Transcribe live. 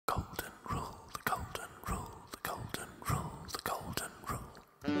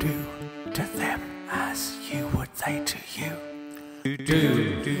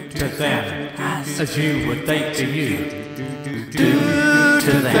Do to them as you would they to you. Do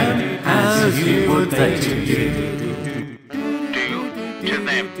to them as you would they to you. Do to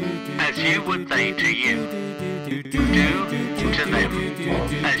them as you would they to you. Do to them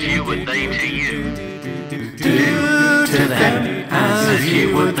as you would they to you. Do to them as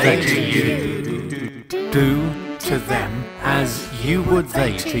you would they to you. Do to them as you would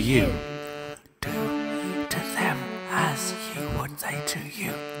they to you. Do to them as you would they to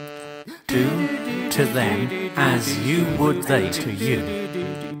you. Do to them as you would they to you.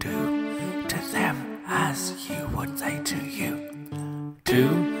 Do to them as you would they to you.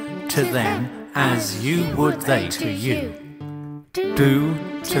 Do to them as you would they to you. Do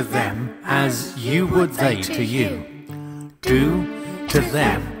to them as you would they to you. Do to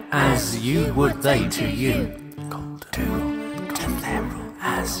them as you would they to you. Do to them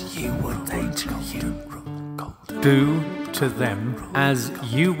as you would they to you. Do to them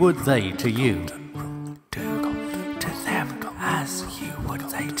as you would they to you. Do to them as you would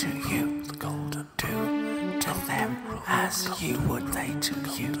they to you. Do to them as you would they to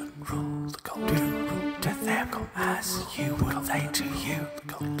you. Do to them as you would they to you.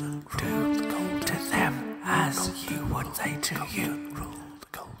 Do to them as you would they to you.